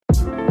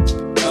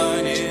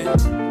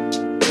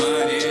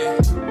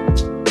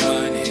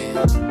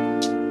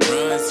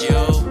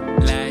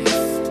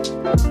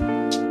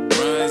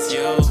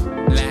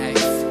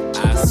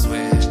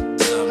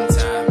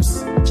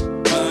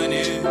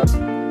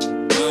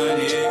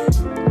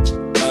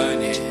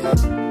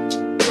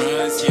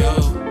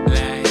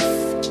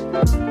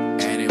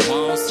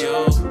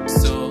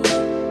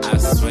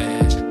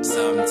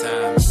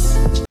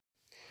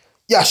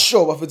Yeah,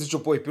 sure, bafethu it's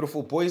your boy,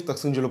 beautiful boys,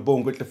 takusinjelo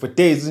bongo for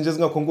days nje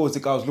singakhongozi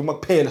kazi luma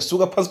kuphela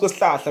suka phansi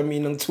kwesihlahla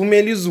mina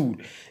ngithumela izulu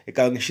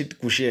eka ngishit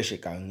kusheshe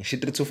ka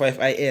ngishit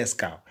 325 IS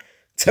ka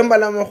themba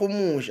lama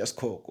humusha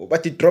sikhoko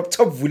but drop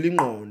top vula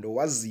ingqondo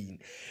wazini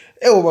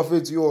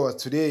bafethu yo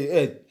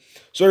today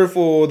sorry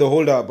for the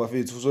hold up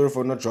bafethu, sorry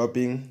for not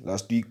dropping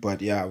last week,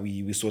 but yeah,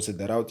 we sorted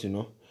that out,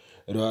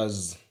 it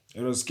was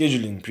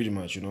scheduling pretty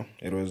much,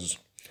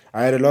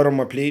 I had a lot on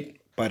my plate,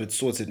 but it's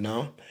sorted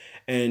now.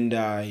 And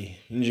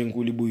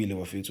Injenkuli Buile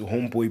bafethu,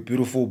 homeboy,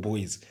 beautiful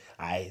boys.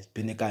 It's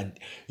been a can't.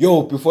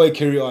 Yo, before I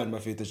carry on,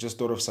 bafethu, I just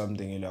thought of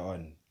something earlier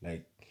on.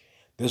 Like,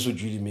 this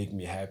would really make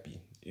me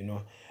happy,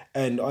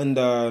 And on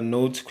the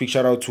note, quick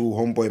shout out to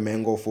homeboy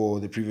Mango for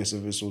the previous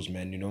episodes,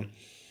 man,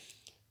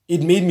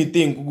 It made me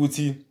think,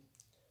 Uguti,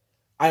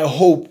 I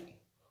hope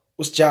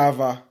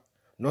Usjava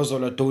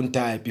Nozola don't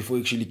die before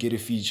you actually get a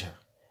feature.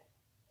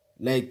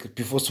 Like,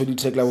 before Solid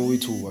Tech Level way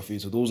 2,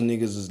 so those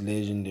niggas is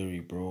legendary,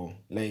 bro.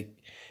 Like,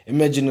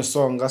 imagine a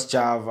song, that's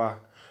Java,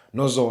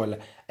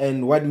 Nozola.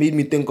 And what made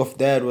me think of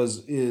that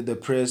was the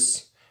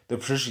press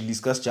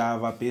release, Gas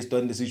Java, based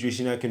on the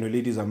situation I can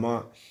ladies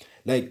are.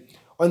 Like,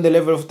 on the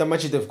level of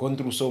Tamachi, they've gone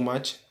through so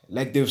much.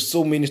 Like, there's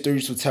so many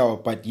stories to tell,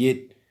 but yet,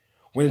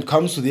 when it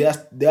comes to the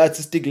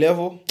artistic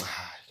level,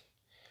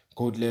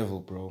 gold level,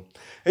 bro.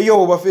 Hey,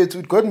 yo, Bafet,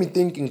 it got me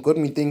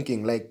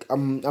thinking. Like,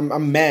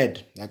 I'm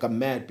mad. Like, I'm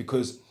mad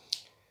because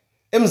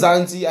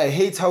Mzansi, I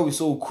hate how we're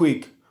so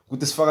quick with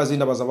this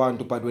fagazina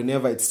bazabantu, but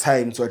whenever it's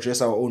time to address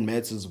our own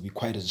matters, we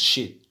quiet as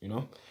shit,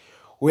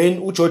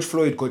 When George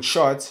Floyd got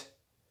shot,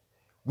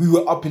 we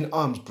were up in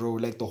arms, bro.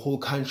 Like, the whole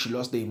country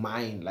lost their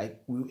mind.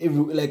 Like,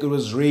 it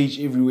was rage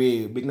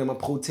everywhere. Big number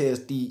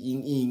protest,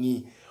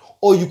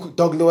 or you could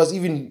talk. There was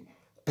even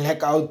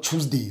blackout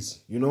Tuesdays,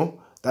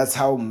 That's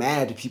how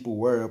mad people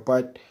were.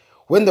 But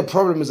when the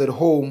problem is at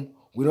home,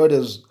 we're not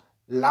as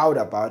loud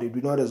about it.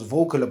 We're not as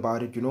vocal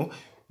about it,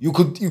 You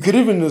could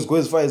even just go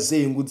as far as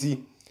saying,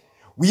 Guti,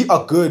 we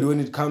are good when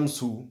it comes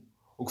to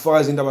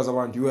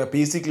you are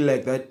basically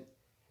like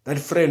that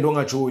friend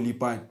ongajoli,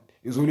 but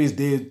is always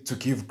there to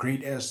give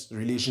great ass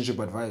relationship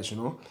advice,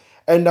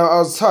 And I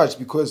was touched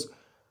because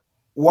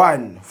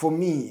one, for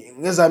me,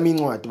 I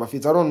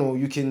don't know,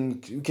 you can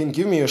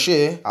give me a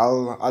share,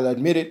 I'll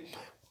admit it.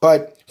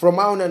 But from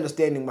my own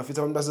understanding, my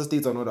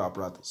states are not our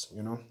brothers,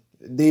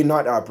 They're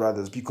not our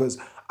brothers because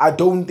I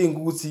don't think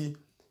Guti,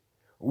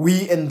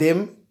 we and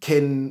them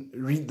can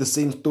read the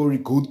same story,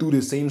 go through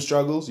the same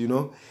struggles, I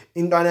don't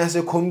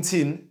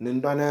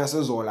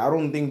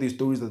think the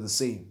stories are the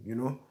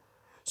same,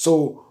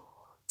 So,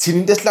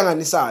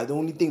 the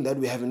only thing that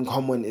we have in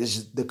common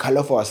is the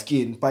color of our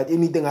skin. But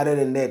anything other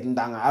than that,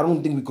 I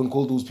don't think we can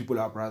call those people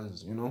our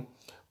brothers,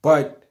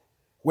 But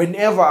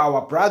whenever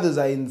our brothers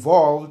are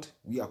involved,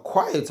 we are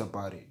quiet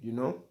about it,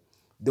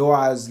 There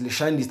was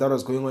Lishandis that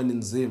was going on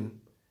in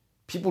Zim.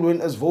 People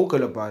weren't as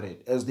vocal about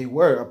it as they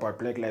were about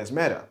Black Lives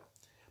Matter.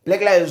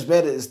 Black Lives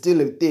Matter is still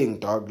a thing,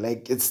 dog.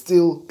 Like, it's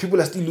still, people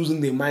are still losing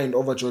their mind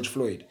over George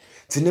Floyd.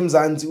 Tinim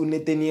Zanzi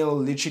Nathaniel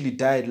literally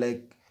died,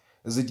 like,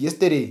 is it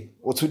yesterday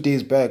or 2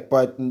 days back?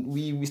 But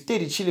we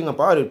stayed chilling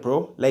about it,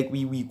 bro. Like,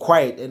 we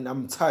quiet, and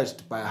I'm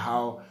touched by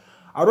how,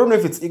 I don't know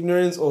if it's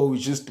ignorance or we're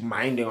just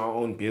minding our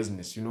own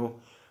business,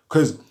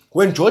 Because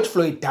when George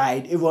Floyd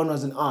died, everyone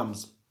was in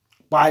arms.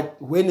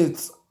 But when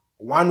it's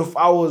one of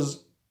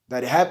ours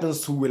that it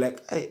happens to, we're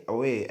like,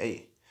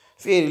 hey,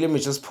 fair, let me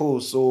just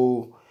post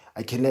so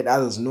I can let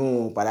others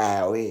know, but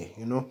away,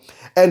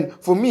 And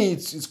for me,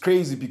 it's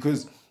crazy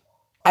because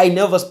I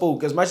never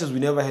spoke, as much as we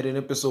never had an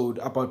episode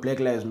about Black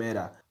Lives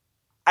Matter.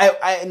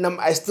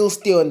 I still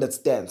stay on that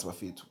stance,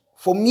 Mafetu.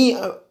 For me,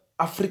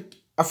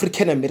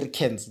 African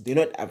Americans, they're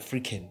not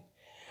African.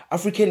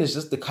 African is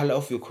just the color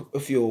of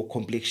your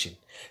complexion.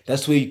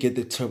 That's where you get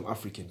the term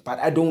African. But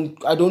I don't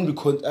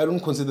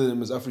consider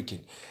them as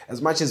African.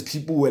 As much as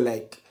people were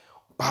like,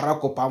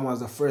 Barack Obama was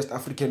the first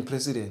African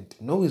president.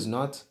 No, he's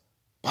not.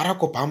 Barack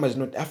Obama is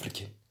not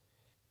African.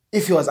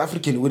 If he was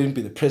African, he wouldn't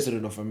be the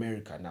president of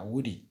America now,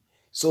 would he?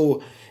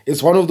 So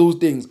it's one of those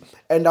things.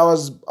 And I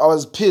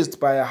was pissed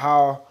by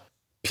how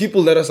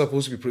people that are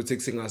supposed to be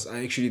protecting us are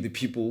actually the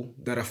people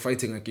that are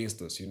fighting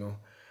against us,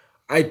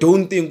 I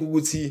don't think,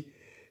 Uguti,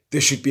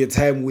 there should be a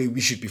time where we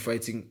should be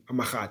fighting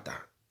Amahata.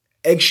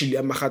 Actually,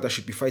 Amahata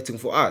should be fighting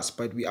for us,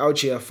 but we out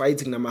here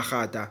fighting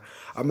Amahata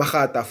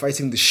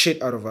fighting the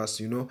shit out of us,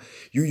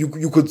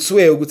 You could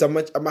swear with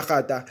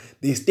Amahata,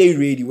 they stay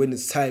ready when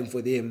it's time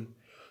for them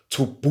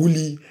to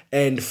bully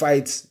and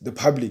fight the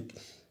public.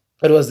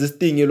 It was this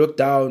thing, you look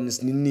down,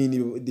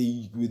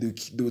 they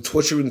were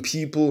torturing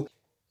people.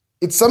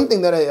 It's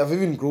something that I've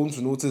even grown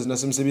to notice,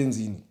 Nasim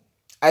Sebenzini.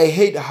 I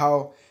hate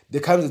how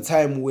there comes a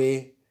time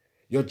where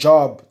your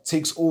job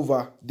takes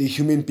over the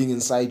human being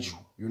inside you,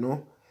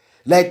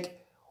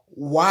 Like,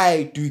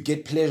 why do you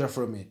get pleasure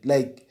from it?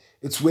 Like,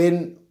 it's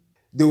when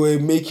they were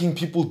making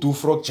people do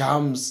frog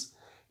jumps,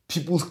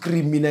 people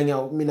scream,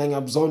 Ntanga,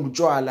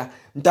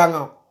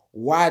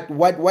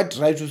 what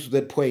drives you to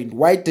that point?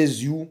 Why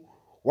does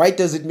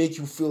it make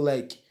you feel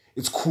like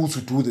it's cool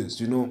to do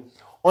this,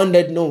 On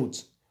that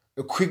note,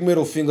 a quick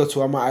middle finger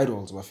to my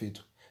idols, bafethu.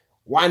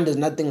 One, there's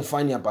nothing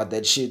funny about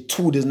that shit.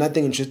 Two, there's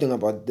nothing interesting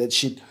about that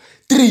shit.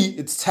 Three,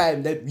 it's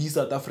time that we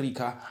South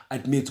Africa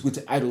admit which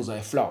idols are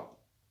a flop.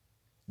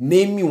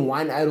 Name me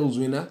one idols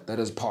winner that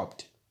has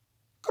popped.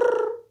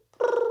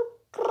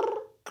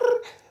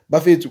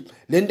 Bafethu,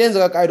 Lenden's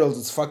like idols,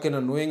 it's fucking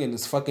annoying and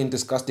it's fucking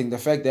disgusting. The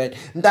fact that,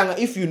 Ntanga,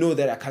 if you know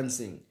that I can't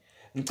sing,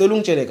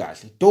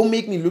 don't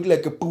make me look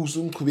like a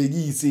pussum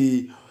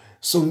kubegisi,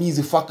 so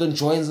easy fucking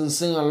joins and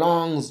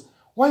sing-alongs.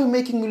 Why are you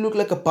making me look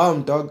like a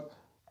bum, dog?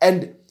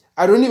 And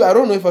I don't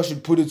know if I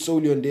should put it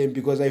solely on them,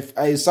 because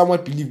I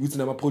somewhat believe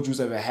Gutinama producers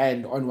have a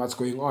hand on what's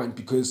going on,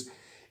 because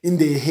in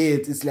their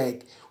heads it's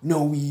like,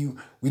 no, we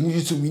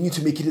need to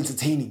make it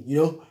entertaining, you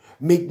know?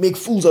 Make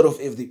fools out of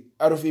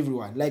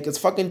everyone. Like, it's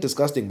fucking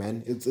disgusting,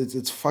 man.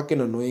 It's fucking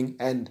annoying,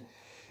 and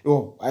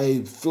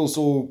I feel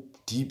so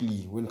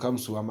deeply when it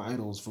comes to my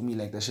idols. For me,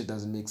 like, that shit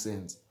doesn't make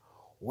sense.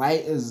 Why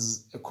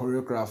is a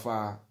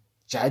choreographer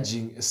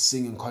judging a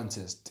singing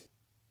contest?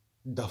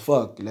 The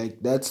fuck?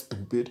 Like, that's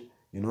stupid,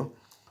 you know?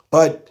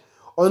 But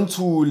on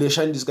to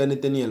Leshandis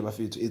Nathaniel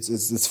Bafethu.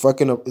 It's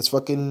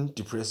fucking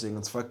depressing.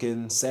 It's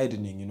fucking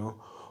saddening, you know?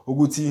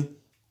 Uguti,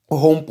 a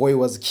homeboy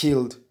was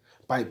killed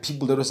by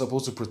people that were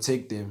supposed to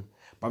protect them.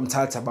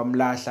 Bamthatha,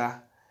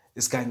 bamlahla,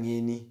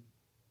 iskangeni.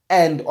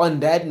 And on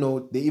that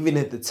note, they even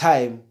had the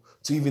time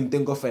to even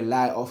think of a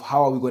lie of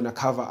how are we going to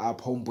cover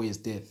up homeboy's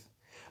death.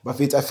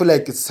 But I feel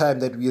like it's time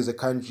that we as a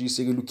country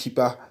say to keep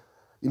I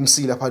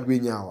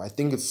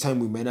think it's time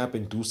we man up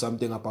and do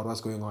something about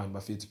what's going on,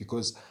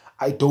 because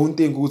I don't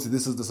think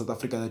this is the South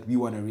Africa that we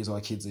want to raise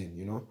our kids in,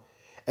 you know?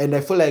 And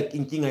I feel like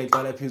in King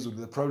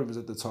the problem is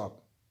at the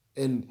top.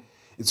 And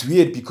it's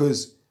weird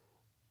because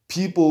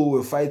people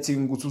were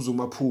fighting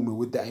Gutuzuma Pume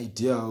with the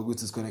idea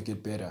it's going to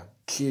get better.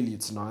 Clearly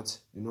it's not,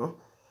 you know?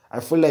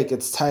 I feel like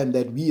it's time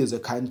that we as a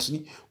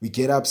country, we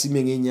get up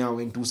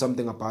and do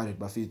something about it,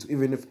 Bafethu.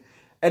 Even if,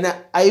 and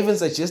I even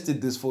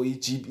suggested this for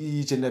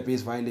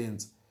gender-based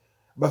violence.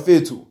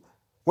 Bafethu,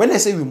 when I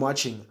say we're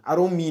marching, I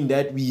don't mean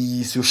that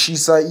we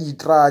sushisa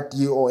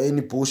itrati or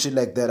any bullshit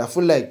like that. I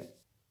feel like,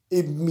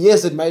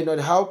 yes, it might not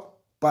help,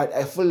 but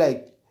I feel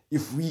like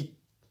if we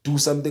do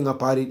something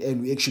about it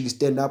and we actually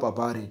stand up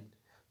about it,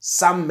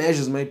 some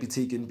measures might be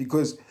taken,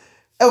 because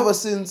ever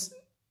since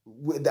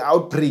the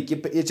outbreak,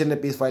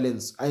 gender-based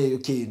violence,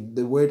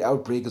 the word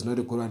outbreak is not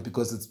a good one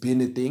because it's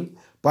been a thing,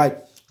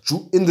 but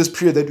in this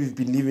period that we've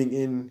been living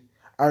in,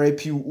 RIP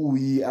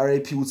Uwi,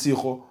 RIP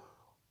Utsiho,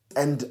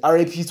 and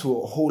RIP to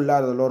a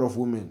lot of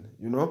women,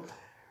 you know,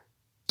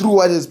 through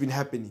what has been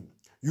happening,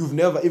 you've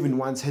never even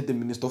once heard the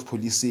Minister of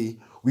Police say,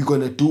 we're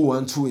going to do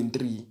 1, 2, and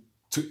 3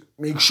 to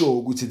make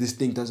sure this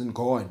thing doesn't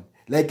go on.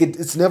 Like,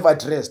 it's never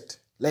addressed.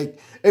 Like,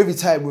 every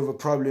time we have a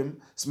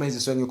problem,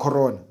 somebody's saying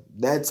corona.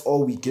 That's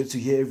all we get to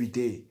hear every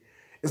day.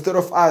 Instead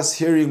of us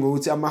hearing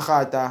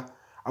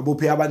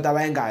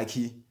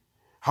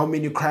how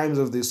many crimes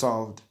have they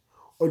solved,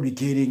 all we're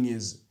getting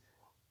is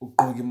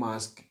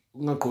mask.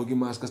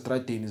 Mask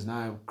is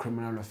now a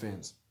criminal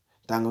offense.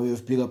 We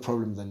have bigger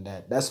problems than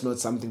that. That's not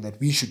something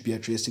that we should be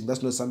addressing.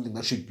 That's not something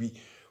that should be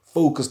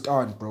focused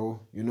on, bro.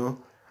 You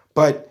know?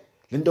 But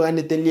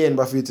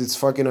it's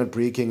fucking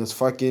heartbreaking. It's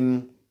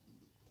fucking...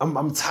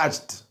 I'm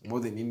touched more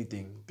than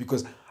anything,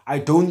 because I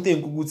don't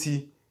think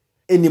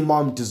any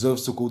mom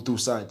deserves to go through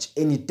such.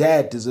 Any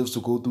dad deserves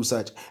to go through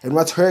such. And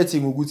what's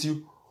hurting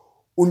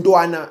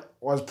Undoana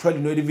was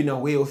probably not even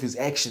aware of his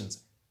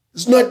actions.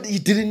 It's not, he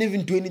didn't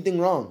even do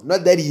anything wrong.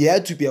 Not that he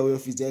had to be aware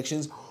of his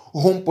actions.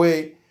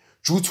 Homeboy,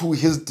 due to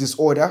his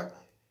disorder,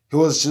 he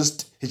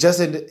just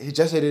had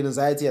an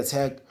anxiety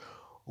attack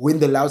when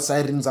the loud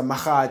sirens are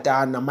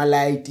mahata,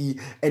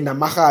 namalaiti, and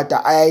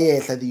namahata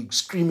ayayehla, they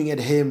screaming at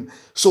him.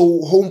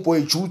 So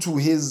homeboy, due to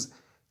his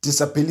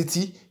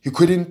disability, he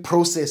couldn't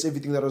process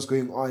everything that was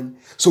going on,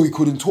 so he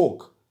couldn't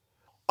talk.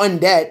 On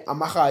that,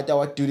 amahata,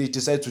 what do they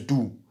decide to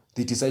do?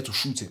 They decide to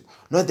shoot him.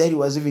 Not that he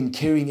was even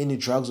carrying any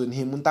drugs on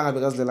him.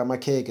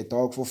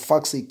 Dog, for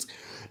fuck's sake.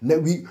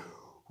 We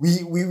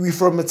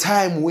from a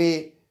time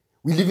where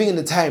we're living in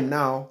a time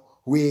now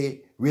where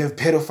we have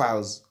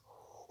pedophiles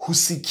who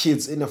see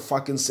kids in a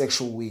fucking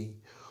sexual way,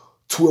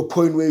 to a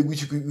point where we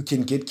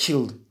can get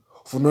killed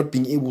for not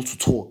being able to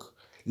talk.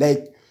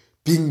 Like,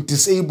 being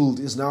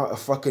disabled is now a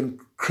fucking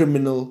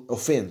criminal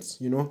offense,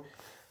 you know?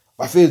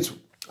 I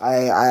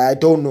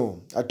don't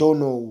know.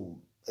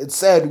 It's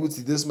sad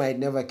this might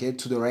never get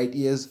to the right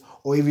ears,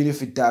 or even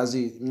if it does,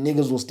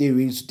 niggas will stay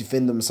ready to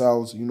defend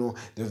themselves, you know?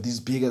 They have these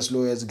biggest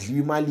lawyers.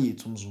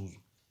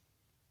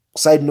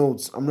 Side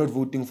notes, I'm not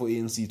voting for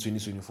ANC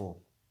 2024.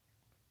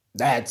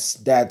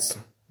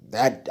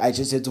 That I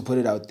just had to put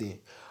it out there.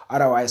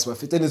 Otherwise,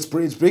 and it's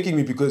breaking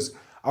me, because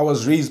I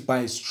was raised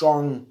by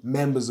strong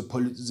members of the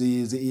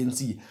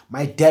ANC.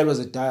 My dad was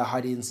a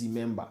die-hard ANC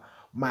member.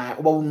 My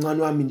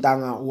Ubabumncane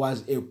Mintanga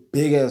was a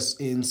biggest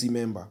ANC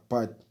member.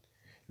 But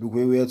look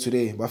where we are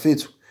today.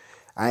 Bafethu,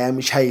 I am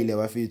Ishayile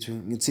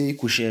Bafethu. Ngithi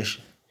kusheshe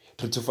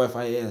 325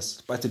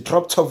 IS. But the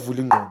drop top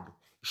vulingqondo.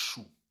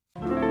 Shoo.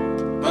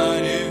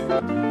 Money.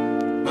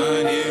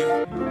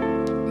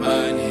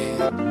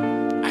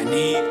 I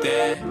need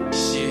that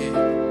shit.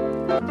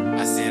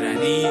 I said I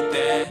need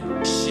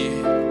that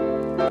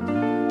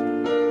shit.